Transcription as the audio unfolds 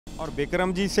और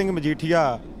बिक्रमजीत सिंह मजीठिया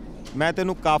मैं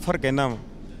तेनू काफर कहना वा,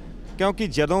 क्योंकि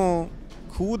जदों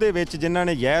खूह दे विच जिन्हां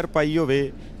ने जहर पाई होवे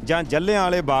जां जल्लियां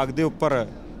वाले बाग दे उपर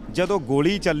जदों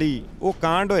गोली चली वो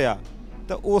कांड होया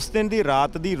तो उस दिन की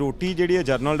रात की रोटी जिहड़ी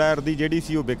जनरल डायर की जिहड़ी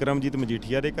सी बिक्रमजीत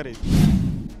मजीठिया के घरे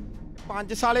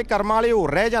 5 साले कर्म वाले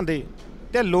होर रह जांदे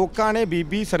ते लोकां ने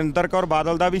बीबी सुरिंदर कौर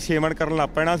बादल का भी सेवन करन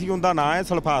लग पैना सी। उनका नाम है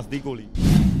सल्फास की गोली।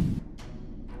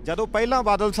 जदों पहलां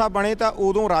बादल साहब बने तो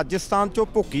उदों राजस्थान चों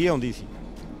भुक्की आउंदी सी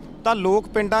तां लोग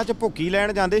पिंडां 'च भुक्की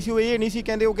लैण जांदे सी। ये नहीं सी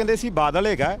कहंदे, वो कहंदे सी बादल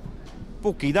हैगा,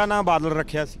 भुक्की का नाम बादल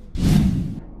रखिया सी।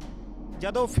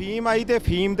 जदों फीम आई तो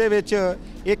फीम दे विच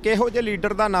एक इहो जिहे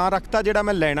लीडर का नाम रखता जिहड़ा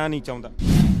मैं लैना नहीं चाहुंदा।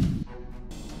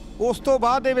 उस तो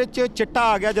बाद दे विच चिट्टा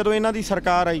आ गया। जदों इन्हां दी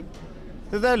सरकार आई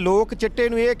तो लोग चिट्टे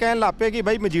नूं ये कहण लग पे कि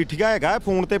बई मजीठिया हैगा,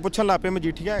 फोन ते पुछण लग पे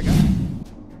मजीठिया हैगा।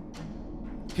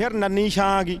 फिर नन्नी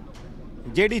शाह आ गई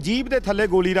जिहड़ी जीभ दे थल्ले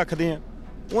गोली रखदे आ,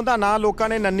 उहदा नाम लोकां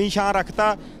ने नन्नी शाह रखता।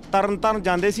 तरन ताਰਨ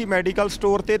जांदे सी मैडिकल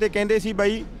स्टोर ते कहंदे सी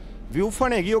बई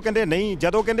व्यूफन हैगी, वो कहंदे नहीं।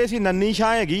 जदों कहंदे सी नन्नी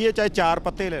शाह हैगी है, चाहे 4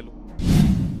 पत्ते ले लो।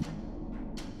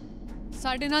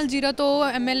 ਸਾਡੇ ਨਾਲ ਜੀਰਾ ਤੋਂ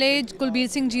ਐਮਐਲਏ ਕੁਲਬੀਰ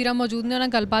ਸਿੰਘ ਜੀਰਾ ਮੌਜੂਦ ਨੇ, ਉਹਨਾਂ ਨਾਲ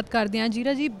ਗੱਲਬਾਤ ਕਰਦੇ ਹਾਂ।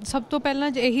 ਜੀਰਾ ਜੀ, ਸਭ ਤੋਂ ਪਹਿਲਾਂ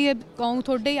ਇਹੀ ਕਹੂੰ,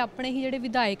 ਤੁਹਾਡੇ ਆਪਣੇ ਹੀ ਜਿਹੜੇ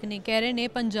ਵਿਧਾਇਕ ਨੇ ਕਹਿ ਰਹੇ ਨੇ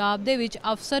ਪੰਜਾਬ ਦੇ ਵਿੱਚ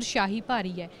ਅਫਸਰਸ਼ਾਹੀ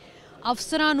ਭਾਰੀ ਹੈ,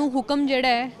 ਅਫਸਰਾਂ ਨੂੰ ਹੁਕਮ ਜਿਹੜਾ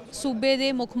ਹੈ ਸੂਬੇ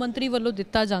ਦੇ ਮੁੱਖ ਮੰਤਰੀ ਵੱਲੋਂ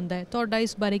ਦਿੱਤਾ ਜਾਂਦਾ ਹੈ। ਤੁਹਾਡਾ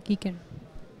ਇਸ ਬਾਰੇ ਕੀ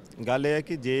ਕਹਿਣਾ? ਗੱਲ ਇਹ ਹੈ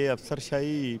ਕਿ ਜੇ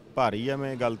ਅਫਸਰਸ਼ਾਹੀ ਭਾਰੀ ਆ,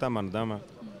 ਮੈਂ ਗੱਲ ਤਾਂ ਮੰਨਦਾ ਵਾਂ,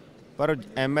 ਪਰ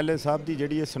ਐਮਐਲਏ ਸਾਹਿਬ ਦੀ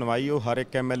ਜਿਹੜੀ ਸੁਣਵਾਈ ਉਹ ਹਰ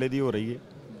ਇੱਕ ਐਮਐਲਏ ਦੀ ਹੋ ਰਹੀ ਹੈ।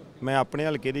 मैं अपने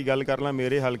हल्के की गल कर ला,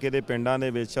 मेरे हल्के के पिंडों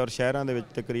के और शहरों के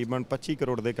तकरीबन 25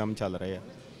 करोड़ के काम चल रहे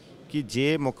हैं कि जे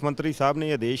मुख्यमंत्री साहब ने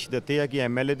आदेश दिते हैं कि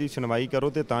एमएलए की सुनवाई करो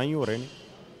तो ही हो रहे हैं।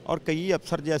 और कई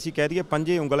अफसर जे असीं कह दईए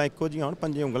 5 उंगलां इक्को जिहियां होण,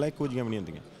 5 उंगलां इक्को जिहियां भी नहीं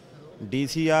होंदियां।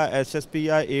 डीसी आ, एसएसपी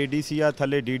आ, एडीसी आ,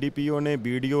 थले डीडीपीओ ने,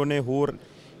 बीडीओ ने, होर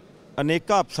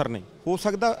अनेका अफसर ने। हो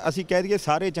सकता असीं कह दईए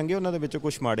सारे चंगे, उन्हां दे विच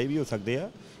कुछ माड़े भी हो सकते हैं,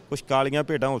 कुछ कालियां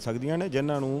भेडां हो सकदियां ने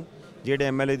जिन्हां नूं ਜਿਹੜੇ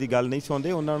ਐਮਐਲਏ ਦੀ ਗੱਲ ਨਹੀਂ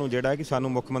ਸੁਣਦੇ, ਉਹਨਾਂ ਨੂੰ ਜਿਹੜਾ ਕਿ ਸਾਨੂੰ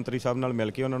ਮੁੱਖ ਮੰਤਰੀ ਸਾਹਿਬ ਨਾਲ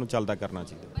ਮਿਲ ਕੇ ਉਹਨਾਂ ਨੂੰ ਚੱਲਦਾ ਕਰਨਾ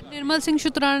ਚਾਹੀਦਾ। ਨਿਰਮਲ ਸਿੰਘ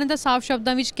ਸ਼ੁਤਰਾਣਾ ਨੇ ਤਾਂ ਸਾਫ਼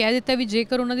ਸ਼ਬਦਾਂ ਵਿੱਚ ਕਹਿ ਦਿੱਤਾ ਵੀ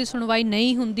ਜੇਕਰ ਉਹਨਾਂ ਦੀ ਸੁਣਵਾਈ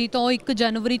ਨਹੀਂ ਹੁੰਦੀ ਤਾਂ ਉਹ 1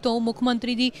 ਜਨਵਰੀ ਤੋਂ ਮੁੱਖ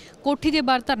ਮੰਤਰੀ ਦੀ ਕੋਠੀ ਦੇ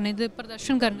ਬਾਹਰ ਧਰਨੇ ਦੇ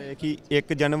ਪ੍ਰਦਰਸ਼ਨ ਕਰਨਗੇ। ਕਿ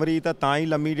 1 ਜਨਵਰੀ ਤਾਂ ਹੀ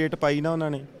ਲੰਮੀ ਡੇਟ ਪਾਈ ਨਾ ਉਹਨਾਂ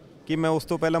ਨੇ ਕਿ ਮੈਂ ਉਸ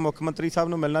ਤੋਂ ਪਹਿਲਾਂ ਮੁੱਖ ਮੰਤਰੀ ਸਾਹਿਬ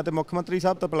ਨੂੰ ਮਿਲਣਾ, ਤੇ ਮੁੱਖ ਮੰਤਰੀ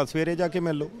ਸਾਹਿਬ ਤਾਂ ਭਲਾ ਸਵੇਰੇ ਜਾ ਕੇ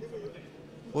ਮਿਲ ਲਓ।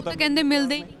 ਉਹ ਤਾਂ ਕਹਿੰਦੇ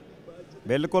ਮਿਲਦੇ ਹੀ ਨਹੀਂ।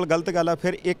 ਬਿਲਕੁਲ ਗਲਤ ਗੱਲ ਆ।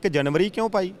 ਫਿਰ 1 ਜਨਵਰੀ ਕਿਉਂ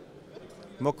ਪਾਈ?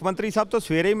 ਮੁੱਖ ਮੰਤਰੀ ਸਾਹਿਬ ਤਾਂ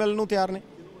ਸਵੇਰੇ ਹੀ ਮਿਲਣ ਨੂੰ ਤਿਆਰ ਨੇ।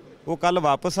 ਉਹ ਕੱਲ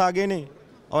ਵਾਪਸ ਆ ਗਏ ਨੇ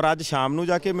और अज शाम को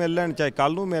जाके मिल लैन, चाहे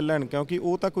कल नूं मिल लैन, क्योंकि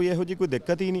वो तो कोई इहो जी कोई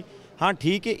दिक्कत ही नहीं। हाँ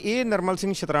ठीक है, ये निर्मल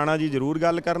सिंह शतराणा जी जरूर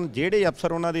गल करन, जिहड़े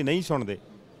अफसर उन्हां दी नहीं सुणदे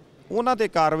उन्हां ते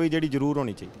कार्रवाई जिहड़ी जरूर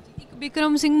होनी चाहिए। एक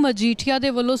बिक्रम सिंह मजीठिया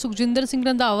दे वल्लों सुखजिंदर सिंह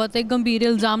रंधावा ते गंभीर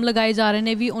इल्जाम लगाए जा रहे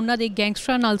हैं भी उन्हां दे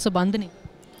गैंगस्टरां नाल संबंध ने।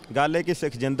 गल है कि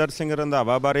सुखजिंदर सिंह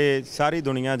रंधावा बारे सारी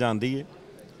दुनिया जानती है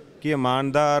कि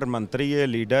ईमानदार मंत्री है,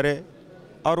 लीडर है,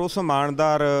 और उस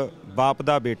ईमानदार बाप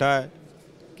का बेटा है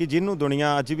कि जिन्हों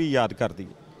दुनिया अज भी याद करती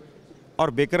है।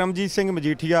 और बिक्रमजीत सिंह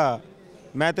मजीठिया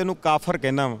मैं तेनू काफर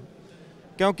कहना वा,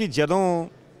 क्योंकि जदों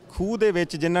खूह दे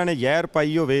विच जिन्हां ने जहर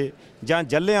पाई होवे जां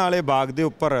जल्लियां वाले बाग दे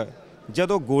उपर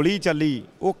जदों गोली चली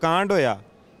वो कांड होया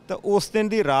तो उस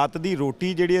दिन की रात की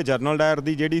रोटी जिहड़ी जनरल डायर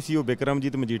की जिहड़ी सी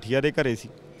बिक्रमजीत मजीठिया के घरे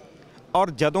सी।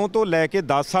 और जदों तो लैके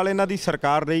 10 साल इन्हां दी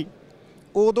सरकार रही,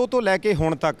 उदों तो लैके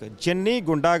हुण तक जिन्नी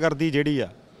गुंडागर्दी जिहड़ी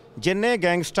आ, जिन्ने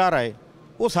गैंगस्टर आए,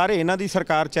 वो सारे इन्हां दी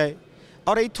सरकार च आए।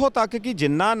 और इत्थों तक कि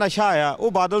जिन्ना नशा आया वो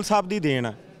बादल साहब की देन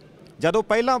है। जदों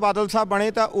पहलां बादल साहब बने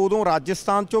तो उदों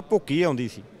राजस्थान चों भुक्की आउंदी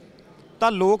सी तां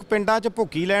लोग पिंडां 'च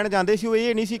भुक्की लैण जांदे सी।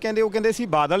 ये नहीं सी कहंदे, वो कहंदे सी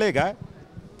बादल हैगा,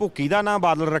 भुक्की का नाम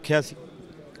बादल रखिया सी।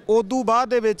 उदों बाद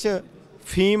दे विच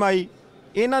फीम आई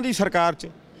इन्हां दी सरकार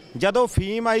च। जदों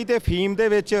फीम आई तो फीम दे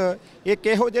विच एक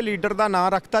इहो जिहे लीडर का नाम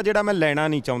रखता जिहड़ा मैं लैना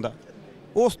नहीं चाहुंदा।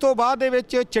 उस तो बाद दे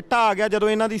विच चिट्टा आ गया।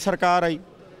 जदों इन्हां दी सरकार आई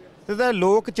तो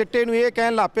लोग चिट्टे नूं ये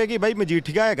कहण लग पे कि बई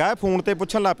मजीठिया हैगा, फोन ते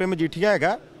पुछण लग पे मजीठिया हैगा।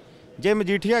 जे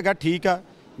मजीठिया हैगा ठीक आ।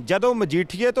 जदों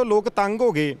मजीठिए तो लोग तंग हो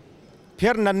गए,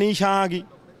 फिर नन्नी शाह आ गई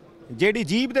जिहड़ी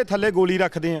जीभ दे थल्ले गोली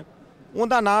रखदे आ,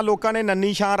 उहदा नाम लोकां ने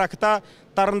नन्नी शाह रखता।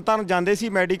 तरन ताਰਨ जांदे सी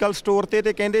मैडिकल स्टोर ते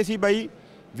कहंदे सी बई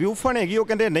व्यूफन हैगी, वो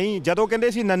कहंदे नहीं। जदों कहंदे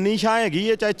सी नन्नी शाह हैगी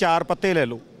है, चाहे 4 पत्ते ले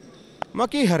लो। मैं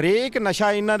कि हरेक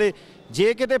नशा इन्हां दे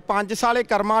जे किते 5 साले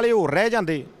कर्म वाले होर रह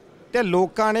जांदे तो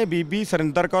लोगों ने बीबी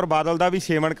सुरिंदर कौर बादल का भी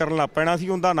सेवन करन लग पैना सी।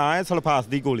 उनका नाम है सल्फास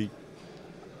की गोली।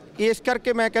 इस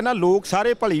करके मैं कहना लोग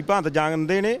सारे भली भांत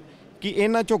जानते हैं कि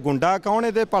इन्हां चों गुंडा कौन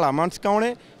है तो भला मानस कौन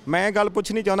है। मैं गल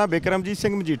पुछनी चाहुंदा बिक्रमजीत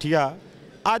सिंह मजीठिया,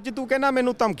 अज तू कहना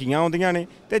मैनूं धमकियां आउंदियां ने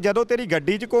ते जदों तेरी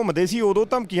गड्डी 'च घुमदे सी उदों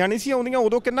धमकियां नहीं सी आउंदियां।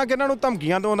 उदों किन्हां नूं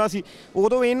धमकियां दिंदा सी?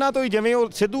 उदों इन्हां तो ही, जिवें ओह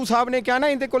सिद्धू साहब ने कहा ना,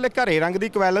 इहदे कोले घरे रंग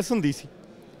की क्वैलस हुंदी सी।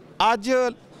 अज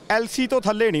LC तो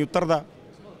थल्ले नहीं उतरदा।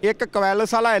 एक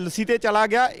ਕੁਵੈਲਸ ਵਾਲਾ LC ਤੇ ਚਲਾ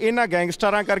ਗਿਆ, ਇਹਨਾਂ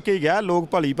ਗੈਂਗਸਟਰਾਂ ਕਰਕੇ ਹੀ ਗਿਆ। ਲੋਕ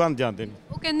ਭਲੀ ਭੰਨ ਜਾਂਦੇ ਨੇ।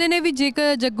 ਉਹ ਕਹਿੰਦੇ ਨੇ ਵੀ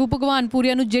ਜੇਕਰ ਜੱਗੂ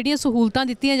ਭਗਵਾਨਪੁਰੀਆ ਨੂੰ ਜਿਹੜੀਆਂ ਸਹੂਲਤਾਂ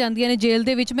ਦਿੱਤੀਆਂ ਜਾਂਦੀਆਂ ਨੇ ਜੇਲ੍ਹ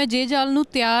ਦੇ ਵਿੱਚ, ਮੈਂ ਜੇਲ੍ਹ ਜਾਣ ਨੂੰ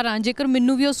ਤਿਆਰ ਹਾਂ ਜੇਕਰ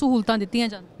ਮੈਨੂੰ ਵੀ ਉਹ ਸਹੂਲਤਾਂ ਦਿੱਤੀਆਂ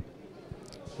ਜਾਣ।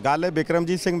 ਗੱਲ ਹੈ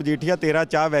ਬਿਕਰਮਜੀਤ ਸਿੰਘ ਮਜੀਠੀਆ, ਤੇਰਾ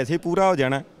ਚਾਹ ਵੈਸੇ ਹੀ ਪੂਰਾ ਹੋ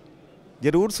ਜਾਣਾ,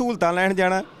 ਜ਼ਰੂਰ ਸਹੂਲਤਾਂ ਲੈਣ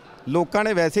ਜਾਣਾ, ਲੋਕਾਂ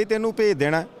ਨੇ ਵੈਸੇ ਹੀ ਤੈਨੂੰ ਭੇਜ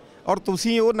ਦੇਣਾ। ਔਰ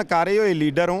ਤੁਸੀਂ ਉਹ ਨਕਾਰੇ ਹੋਏ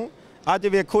ਲੀਡਰ ਹੋ। ਅੱਜ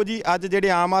ਵੇਖੋ ਜੀ, ਅੱਜ ਜਿਹੜੇ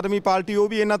ਆਮ ਆਦਮੀ ਪਾਰਟੀ ਉਹ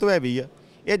ਵੀ ਇਹਨਾਂ ਤੋਂ ਹੈਵੀ ਆ।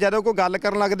 ਇਹ ਜਦੋਂ ਕੋਈ ਗੱਲ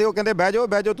ਕਰਨ ਲੱਗਦੇ ਉਹ ਕਹਿੰਦੇ ਬਹਿ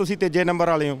ਜਾਓ ਤੁਸੀਂ ਤੀਜੇ ਨੰਬਰ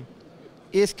ਵਾਲੇ ਹੋ।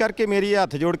 ਇਸ ਕਰਕੇ ਮੇਰੀ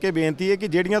ਹੱਥ ਜੋੜ ਕੇ ਬੇਨਤੀ ਹੈ ਕਿ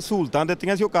ਜਿਹੜੀਆਂ ਸਹੂਲਤਾਂ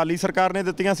ਦਿੱਤੀਆਂ ਸੀ ਉਹ ਅਕਾਲੀ ਸਰਕਾਰ ਨੇ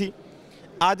ਦਿੱਤੀਆਂ ਸੀ।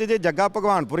 ਅੱਜ ਜੇ ਜੱਗਾ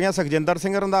ਭਗਵਾਨਪੁਰੀਆ ਸੁਖਜਿੰਦਰ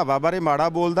ਸਿੰਘ ਰੰਧਾਵਾ ਬਾਰੇ ਮਾੜਾ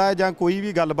ਬੋਲਦਾ ਹੈ ਜਾਂ ਕੋਈ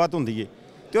ਵੀ ਗੱਲਬਾਤ ਹੁੰਦੀ ਹੈ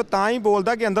ਤੇ ਉਹ ਤਾਂ ਹੀ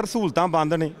ਬੋਲਦਾ ਕਿ ਅੰਦਰ ਸਹੂਲਤਾਂ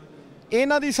ਬੰਦ ਨੇ।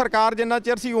 ਇਹਨਾਂ ਦੀ ਸਰਕਾਰ ਜਿੰਨਾ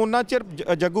ਚਿਰ ਸੀ ਉਹਨਾਂ ਚਿਰ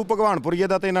ਜੱਗੂ ਭਗਵਾਨਪੁਰੀਆ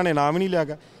ਦਾ ਤਾਂ ਇਹਨਾਂ ਨੇ ਨਾਮ ਹੀ ਨਹੀਂ ਲਿਆ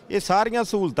ਗਾ। ਇਹ ਸਾਰੀਆਂ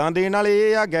ਸਹੂਲਤਾਂ ਦੇਣ ਵਾਲੇ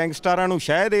ਇਹ ਆ, ਗੈਂਗਸਟਰਾਂ ਨੂੰ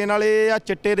ਸ਼ਹਿ ਦੇਣ ਵਾਲੇ ਇਹ ਆ,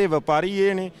 ਚਿੱਟੇ ਦੇ ਵਪਾਰੀ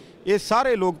ਇਹ ਨੇ। ਇਹ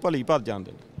ਸਾਰੇ ਲੋਕ ਭਲੀ ਭਰ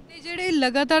ਜਾਂਦੇ ਨੇ। ਤੇ ਜਿਹੜੇ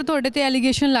ਲਗਾਤਾਰ ਤੁਹਾਡੇ ਤੇ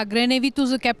ਐਲੀਗੇਸ਼ਨ ਲੱਗ ਰਹੇ ਨੇ ਵੀ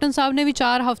ਤੁਸੀਂ ਕੈਪਟਨ ਸਾਹਿਬ ਨੇ ਵੀ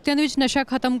 4 ਹਫ਼ਤਿਆਂ ਦੇ ਵਿੱਚ ਨਸ਼ਾ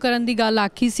ਖਤਮ ਕਰਨ ਦੀ ਗੱਲ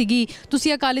ਆਖੀ ਸੀਗੀ,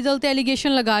 ਤੁਸੀਂ ਅਕਾਲੀ ਦਲ ਤੇ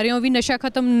ਐਲੀਗੇਸ਼ਨ ਲਗਾ ਰਹੇ ਹੋ ਵੀ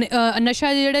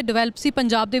ਨਸ਼ਾ ਜਿਹੜੇ ਡਿਵੈਲਪ ਸੀ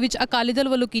ਪੰਜਾਬ ਦੇ ਵਿੱਚ ਅਕਾਲੀ ਦਲ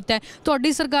ਵੱਲੋਂ ਕੀਤਾ ਹੈ।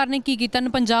 ਤੁਹਾਡੀ ਸਰਕਾਰ ਨੇ ਕੀ ਕੀਤਾ?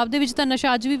 ਪੰਜਾਬ ਦੇ ਵਿੱਚ ਤਾਂ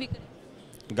ਨਸ਼ਾ ਅੱਜ ਵੀ ਵਿਕ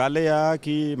ਰਿਹਾ। ਗੱਲ ਇਹ ਆ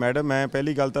ਕਿ ਮੈਡਮ, ਮੈਂ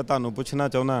ਪਹਿਲੀ ਗੱਲ ਤਾਂ ਤੁਹਾਨੂੰ ਪੁੱਛਣਾ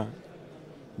ਚਾਹੁੰਦਾ,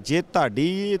 ਜੇ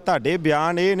ਤੁਹਾਡੇ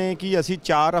ਬਿਆਨ ਇਹ ਨੇ ਕਿ ਅਸੀਂ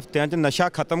 4 ਹਫ਼ਤਿਆਂ 'ਚ ਨਸ਼ਾ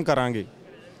ਖਤਮ ਕਰਾਂਗੇ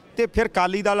ਤੇ ਫਿਰ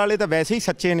ਅਕਾਲੀ ਦਲ ਵਾਲੇ ਤਾਂ ਵੈਸੇ ਹੀ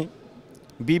ਸੱਚੇ ਨੇ।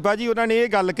 ਬੀਬਾ ਜੀ ਉਹਨਾਂ ਨੇ ਇਹ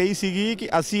ਗੱਲ ਕਹੀ ਸੀਗੀ ਕਿ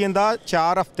ਅਸੀਂ ਇਹਦਾ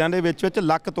 4 ਹਫ਼ਤਿਆਂ ਦੇ ਵਿੱਚ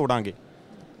ਲੱਕ ਤੋੜਾਂਗੇ।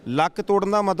 ਲੱਕ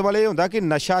ਤੋੜਨ ਦਾ ਮਤਲਬ ਇਹ ਹੁੰਦਾ ਕਿ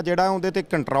ਨਸ਼ਾ ਜਿਹੜਾ ਉਹਦੇ 'ਤੇ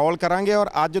ਕੰਟਰੋਲ ਕਰਾਂਗੇ। ਔਰ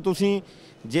ਅੱਜ ਤੁਸੀਂ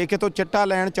ਜੇ ਕਿਤੋਂ ਚਿੱਟਾ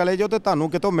ਲੈਣ ਚਲੇ ਜਾਓ ਤਾਂ ਤੁਹਾਨੂੰ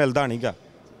ਕਿਤੋਂ ਮਿਲਦਾ ਨਹੀਂ ਗਾ,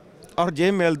 ਔਰ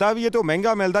ਜੇ ਮਿਲਦਾ ਵੀ ਹੈ ਤਾਂ ਉਹ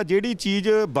ਮਹਿੰਗਾ ਮਿਲਦਾ। ਜਿਹੜੀ ਚੀਜ਼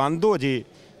ਬੰਦ ਹੋ ਜੇ,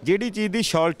 ਜਿਹੜੀ ਚੀਜ਼ ਦੀ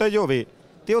ਸ਼ਾਰਟੇਜ ਹੋਵੇ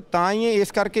ਤੇ ਉਹ ਤਾਂ ਹੀ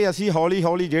ਇਸ ਕਰਕੇ ਅਸੀਂ ਹੌਲੀ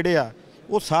ਹੌਲੀ ਜਿਹੜੇ ਆ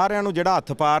ਉਹ ਸਾਰਿਆਂ ਨੂੰ ਜਿਹੜਾ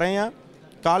ਹੱਥ ਪਾ ਰਹੇ ਆ।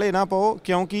 ਕਾਲੇ ਨਾ ਪਾਓ,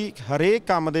 ਕਿਉਂਕਿ ਹਰੇਕ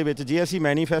ਕੰਮ ਦੇ ਵਿੱਚ ਜੇ ਅਸੀਂ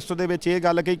ਮੈਨੀਫੈਸਟੋ ਦੇ ਵਿੱਚ ਇਹ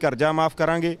ਗੱਲ ਕਹੀ ਕਰਜ਼ਾ ਮਾਫ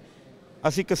ਕਰਾਂਗੇ,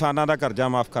 ਅਸੀਂ ਕਿਸਾਨਾਂ ਦਾ ਕਰਜ਼ਾ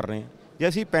ਮਾਫ ਕਰ ਰਹੇ ਹਾਂ। ਜੇ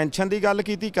ਅਸੀਂ ਪੈਨਸ਼ਨ ਦੀ ਗੱਲ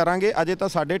ਕੀਤੀ ਕਰਾਂਗੇ, ਅਜੇ ਤਾਂ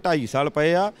ਸਾਡੇ 2.5 ਸਾਲ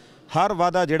ਪਏ ਆ, ਹਰ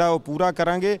ਵਾਅਦਾ ਜਿਹੜਾ ਉਹ ਪੂਰਾ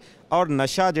ਕਰਾਂਗੇ। ਔਰ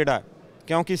ਨਸ਼ਾ ਜਿਹੜਾ,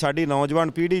 ਕਿਉਂਕਿ ਸਾਡੀ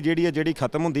ਨੌਜਵਾਨ ਪੀੜ੍ਹੀ ਜਿਹੜੀ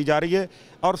ਖਤਮ ਹੁੰਦੀ ਜਾ ਰਹੀ ਹੈ।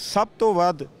 ਔਰ ਸਭ ਤੋਂ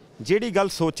ਵੱਧ ਜਿਹੜੀ ਗੱਲ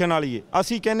ਸੋਚਣ ਵਾਲੀ ਹੈ,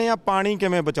 ਅਸੀਂ ਕਹਿੰਦੇ ਆ ਪਾਣੀ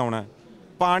ਕਿਵੇਂ ਬਚਾਉਣਾ।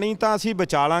 ਪਾਣੀ ਤਾਂ ਅਸੀਂ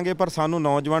ਬਚਾ ਲਾਂਗੇ, ਪਰ ਸਾਨੂੰ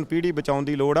ਨੌਜਵਾਨ ਪੀੜ੍ਹੀ ਬਚਾਉਣ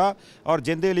ਦੀ ਲੋੜ ਆ। ਔਰ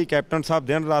ਜਿਹਦੇ ਲਈ ਕੈਪਟਨ ਸਾਹਿਬ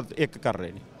ਦਿਨ ਰਾਤ ਇੱਕ ਕਰ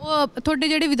ਰਹੇ ਨੇ। ਉਹ ਤੁਹਾਡੇ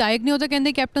ਜਿਹੜੇ ਵਿਧਾਇਕ ਨੇ ਉਹ ਤਾਂ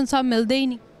ਕਹਿੰਦੇ ਕੈਪਟਨ ਸਾਹਿਬ ਮਿਲਦੇ ਹੀ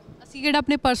ਨਹੀਂ। ਅਸੀਂ ਕਿਹੜਾ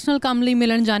ਆਪਣੇ ਪਰਸਨਲ ਕੰਮ ਲਈ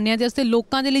ਮਿਲਣ ਜਾਂਦੇ ਹਾਂ ਤੇ ਅਸੀਂ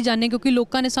ਲੋਕਾਂ ਦੇ ਲਈ ਜਾਂਦੇ ਕਿਉਂਕਿ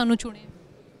ਲੋਕਾਂ ਨੇ ਸਾਨੂੰ ਚੁਣਿਆ।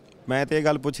 ਮੈਂ ਤਾਂ ਇਹ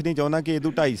ਗੱਲ ਪੁੱਛਣੀ ਚਾਹੁੰਦਾ ਕਿ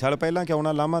ਇਹਦੋਂ 2.5 ਸਾਲ ਪਹਿਲਾਂ ਕਿਉਂ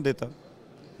ਨਾ ਲਾਮਾ ਦਿੱਤਾ?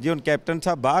 ਜੇ ਹੁਣ ਕੈਪਟਨ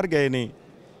ਸਾਹਿਬ ਬਾਹਰ ਗਏ ਨੇ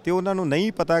ਤੇ ਉਹਨਾਂ ਨੂੰ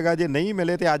ਨਹੀਂ ਪਤਾ ਗਾ, ਜੇ ਨਹੀਂ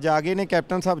ਮਿਲੇ ਤੇ ਅੱਜ ਆ ਗਏ ਨੇ,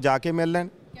 ਕੈਪਟਨ ਸਾਹਿਬ ਜਾ ਕੇ ਮਿਲ ਲੈਣ।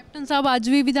 ਕੈਪਟਨ ਸਾਹਿਬ ਅੱਜ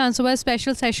ਵੀ ਵਿਧਾਨ ਸਭਾ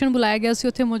ਸਪੈਸ਼ਲ ਸੈਸ਼ਨ ਬੁਲਾਇਆ ਗਿਆ ਸੀ,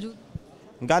 ਉੱਥੇ ਮੌਜੂਦ।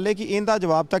 ਗੱਲ ਹੈ ਕਿ ਇਹਦਾ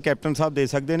ਜਵਾਬ ਤਾਂ ਕੈਪਟਨ ਸਾਹਿਬ ਦੇ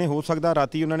ਸਕਦੇ ਨੇ। ਹੋ ਸਕਦਾ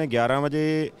ਰਾਤੀ ਉਹਨਾਂ ਨੇ 11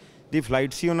 ਵਜੇ ਦੀ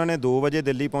ਫਲਾਈਟ ਸੀ, ਉਹਨਾਂ ਨੇ 2 ਵਜੇ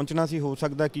ਦਿੱਲੀ ਪਹੁੰਚਣਾ ਸੀ, ਹੋ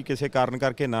ਸਕਦਾ ਕਿ ਕਿਸੇ ਕਾਰਨ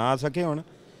ਕਰਕੇ ਨਾ ਆ ਸਕੇ ਹੁਣ।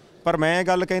 ਪਰ ਮੈਂ ਇਹ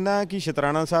ਗੱਲ ਕਹਿੰਦਾ ਕਿ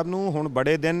ਸ਼ਤਰਾਣਾ ਸਾਹਿਬ ਨੂੰ ਹੁਣ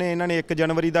ਬੜੇ ਦਿਨ ਨੇ, ਇਹਨਾਂ ਨੇ 1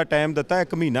 ਜਨਵਰੀ ਦਾ ਟਾਈਮ ਦਿੱਤਾ,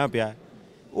 1 ਮਹੀਨਾ ਪਿਆ।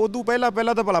 ਉਦੋਂ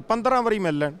ਪਹਿਲਾਂ ਤਾਂ ਭਲਾ 15 ਵਾਰੀ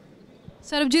ਮਿਲ ਲੈਣ।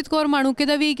 ਸਰਬਜੀਤ ਕੌਰ ਮਾਣੂਕੇ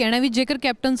ਦਾ ਵੀ ਕਹਿਣਾ ਵੀ ਜੇਕਰ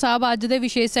ਕੈਪਟਨ ਸਾਹਿਬ ਅੱਜ ਦੇ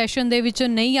ਵਿਸ਼ੇਸ਼ ਸੈਸ਼ਨ ਦੇ ਵਿੱਚ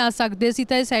ਨਹੀਂ ਆ ਸਕਦੇ ਸੀ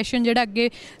ਤਾਂ ਇਹ ਸੈਸ਼ਨ ਜਿਹੜਾ ਅੱਗੇ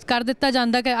ਕਰ ਦਿੱਤਾ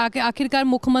ਜਾਂਦਾ ਕਿ ਆਖਿਰਕਾਰ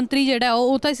ਮੁੱਖ ਮੰਤਰੀ ਜਿਹੜਾ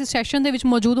ਉਹ ਤਾਂ ਇਸ ਸੈਸ਼ਨ ਦੇ ਵਿੱਚ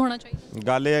ਮੌਜੂਦ ਹੋਣਾ ਚਾਹੀਦਾ।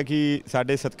 ਗੱਲ ਇਹ ਹੈ ਕਿ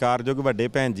ਸਾਡੇ ਸਤਿਕਾਰਯੋਗ ਵੱਡੇ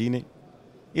ਭੈਣ ਜੀ ਨੇ,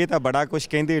 ਇਹ ਤਾਂ ਬੜਾ ਕੁਝ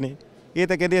ਕਹਿੰਦੇ ਨੇ। ਇਹ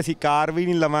ਤਾਂ ਕਹਿੰਦੇ ਅਸੀਂ ਕਾਰ ਵੀ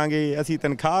ਨਹੀਂ ਲਵਾਂਗੇ, ਅਸੀਂ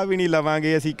ਤਨਖਾਹ ਵੀ ਨਹੀਂ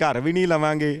ਲਵਾਂਗੇ, ਅਸੀਂ ਘਰ ਵੀ ਨਹੀਂ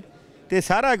ਲਵਾਂਗੇ, ਤੇ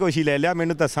ਸਾਰਾ ਕੁਛ ਹੀ ਲੈ ਲਿਆ।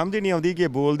 ਮੈਨੂੰ ਤਾਂ ਸਮਝ ਨਹੀਂ ਆਉਂਦੀ ਕਿ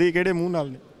ਬੋਲਦੇ ਕਿਹੜੇ ਮੂੰਹ ਨਾਲ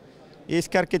ਨੇ। ਇਸ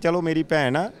ਕਰਕੇ ਚਲੋ ਮੇਰੀ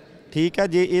ਭੈਣ ਆ, ਠੀਕ ਆ,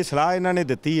 ਜੇ ਇਹ ਸਲਾਹ ਇਹਨਾਂ ਨੇ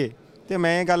ਦਿੱਤੀ ਹੈ ਤੇ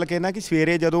ਮੈਂ ਇਹ ਗੱਲ ਕਹਿਣਾ ਕਿ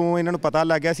ਸਵੇਰੇ ਜਦੋਂ ਇਹਨਾਂ ਨੂੰ ਪਤਾ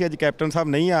ਲੱਗ ਗਿਆ ਸੀ ਅੱਜ ਕੈਪਟਨ ਸਾਹਿਬ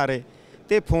ਨਹੀਂ ਆ ਰਹੇ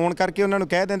ਤੇ ਫੋਨ ਕਰਕੇ ਉਹਨਾਂ ਨੂੰ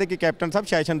ਕਹਿ ਦਿੰਦੇ ਕਿ ਕੈਪਟਨ ਸਾਹਿਬ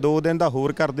ਸੈਸ਼ਨ 2 ਦਿਨ ਦਾ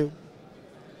ਹੋਰ ਕਰ ਦਿਓ।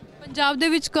 ਪੰਜਾਬ ਦੇ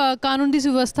ਵਿੱਚ ਕਾਨੂੰਨ ਦੀ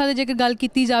ਵਿਵਸਥਾ ਦੇ ਜੇਕਰ ਗੱਲ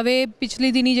ਕੀਤੀ ਜਾਵੇ,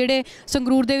 ਪਿਛਲੇ ਦਿਨੀ ਜਿਹੜੇ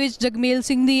ਸੰਗਰੂਰ ਦੇ ਵਿੱਚ ਜਗਮੇਲ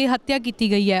ਸਿੰਘ ਦੀ ਹੱਤਿਆ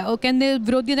ਕੀਤੀ ਗਈ ਹੈ, ਉਹ ਕਹਿੰਦੇ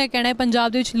ਵਿਰੋਧੀਆਂ ਦਾ ਕਹਿਣਾ ਹੈ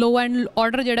ਪੰਜਾਬ ਦੇ ਵਿੱਚ ਲੋ ਐਂਡ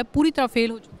ਆਰਡਰ ਜਿਹੜਾ ਪੂਰੀ ਤਰ੍ਹਾਂ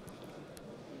ਫੇਲ ਹੋ ਚੁੱਕਾ।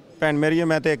 ਭੈਣ ਮੇਰੀ,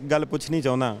 ਮੈਂ ਤਾਂ ਇੱਕ ਗੱਲ ਪੁੱਛਣੀ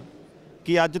ਚਾਹੁੰਦਾ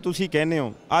ਕਿ ਅੱਜ ਤੁਸੀਂ ਕਹਿੰਦੇ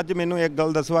ਹੋ, ਅੱਜ ਮੈਨੂੰ ਇੱਕ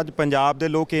ਗੱਲ ਦੱਸੋ, ਅੱਜ ਪੰਜਾਬ ਦੇ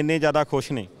ਲੋਕ ਇੰਨੇ ਜ਼ਿਆਦਾ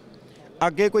ਖੁਸ਼ ਨੇ।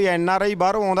 ਅੱਗੇ ਕੋਈ NRI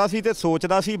ਬਾਹਰੋਂ ਆਉਂਦਾ ਸੀ ਤੇ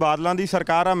ਸੋਚਦਾ ਸੀ ਬਾਦਲਾਂ ਦੀ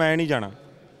ਸਰਕਾਰ ਆ, ਮੈਂ ਨਹੀਂ ਜਾਣਾ।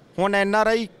 ਹੁਣ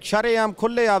NRI ਸ਼ਰੇਆਮ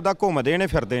ਖੁੱਲ੍ਹੇ ਆਪਦਾ ਘੁੰਮਦੇ ਨੇ,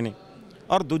 ਫਿਰਦੇ ਨੇ।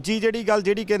 ਔਰ ਦੂਜੀ ਜਿਹੜੀ ਗੱਲ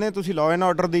ਜਿਹੜੀ ਕਹਿੰਦੇ ਤੁਸੀਂ ਲਾਅ ਐਂਡ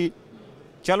ਆਰਡਰ ਦੀ,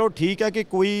 ਚਲੋ ਠੀਕ ਹੈ ਕਿ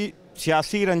ਕੋਈ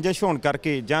ਸਿਆਸੀ ਰੰਜਿਸ਼ ਹੋਣ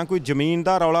ਕਰਕੇ ਜਾਂ ਕੋਈ ਜ਼ਮੀਨ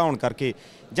ਦਾ ਰੌਲਾ ਹੋਣ ਕਰਕੇ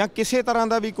ਜਾਂ ਕਿਸੇ ਤਰ੍ਹਾਂ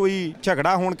ਦਾ ਵੀ ਕੋਈ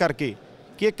ਝਗੜਾ ਹੋਣ ਕਰਕੇ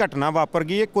ਕਿ ਇਹ ਘਟਨਾ ਵਾਪਰ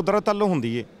ਗਈ, ਇਹ ਕੁਦਰਤ ਵੱਲੋਂ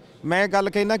ਹੁੰਦੀ ਹੈ। ਮੈਂ ਗੱਲ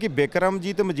ਕਹਿੰਦਾ ਕਿ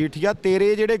ਬਿਕਰਮਜੀਤ ਮਜੀਠੀਆ,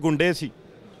 ਤੇਰੇ ਜਿਹੜੇ ਗੁੰਡੇ ਸੀ,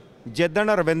 ਜਿੱਦਣ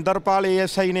ਰਵਿੰਦਰਪਾਲ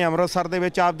ASI ਨੇ ਅੰਮ੍ਰਿਤਸਰ ਦੇ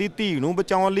ਵਿੱਚ ਆਪਦੀ ਧੀ ਨੂੰ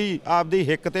ਬਚਾਉਣ ਲਈ ਆਪਦੀ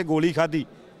ਹਿੱਕ ਤੇ ਗੋਲੀ ਖਾਧੀ,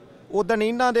 ਉਦੋਂ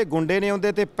ਇਹਨਾਂ ਦੇ ਗੁੰਡੇ ਨੇ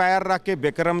ਉਹਦੇ ਤੇ ਪੈਰ ਰੱਖ ਕੇ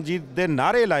ਬਿਕਰਮਜੀਤ ਦੇ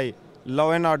ਨਾਅਰੇ ਲਾਏ।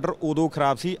 ਲਾਅ ਐਂਡ ਆਰਡਰ ਉਦੋਂ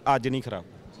ਖਰਾਬ ਸੀ, ਅੱਜ ਨਹੀਂ ਖਰਾਬ।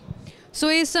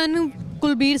 ਸੋ ਇਹ ਸਨ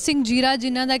ਕੁਲਬੀਰ ਸਿੰਘ ਜੀਰਾ,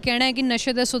 ਜਿਨ੍ਹਾਂ ਦਾ ਕਹਿਣਾ ਹੈ ਕਿ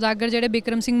ਨਸ਼ੇ ਦੇ ਸੁਦਾਗਰ ਜਿਹੜੇ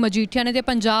ਬਿਕਰਮ ਸਿੰਘ ਮਜੀਠੀਆ ਨੇ ਤੇ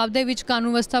ਪੰਜਾਬ ਦੇ ਵਿੱਚ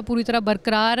ਕਾਨੂੰਨ ਵਿਵਸਥਾ ਪੂਰੀ ਤਰ੍ਹਾਂ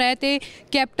ਬਰਕਰਾਰ ਹੈ ਤੇ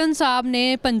ਕੈਪਟਨ ਸਾਹਿਬ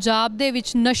ਨੇ ਪੰਜਾਬ ਦੇ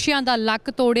ਵਿੱਚ ਨਸ਼ਿਆਂ ਦਾ ਲੱਕ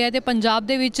ਤੋੜਿਆ ਤੇ ਪੰਜਾਬ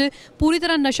ਦੇ ਵਿੱਚ ਪੂਰੀ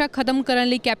ਤਰ੍ਹਾਂ ਨਸ਼ਾ ਖਤਮ ਕਰਨ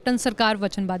ਲਈ ਕੈਪਟਨ ਸਰਕਾਰ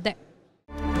ਵਚਨਬੱਧ ਹੈ।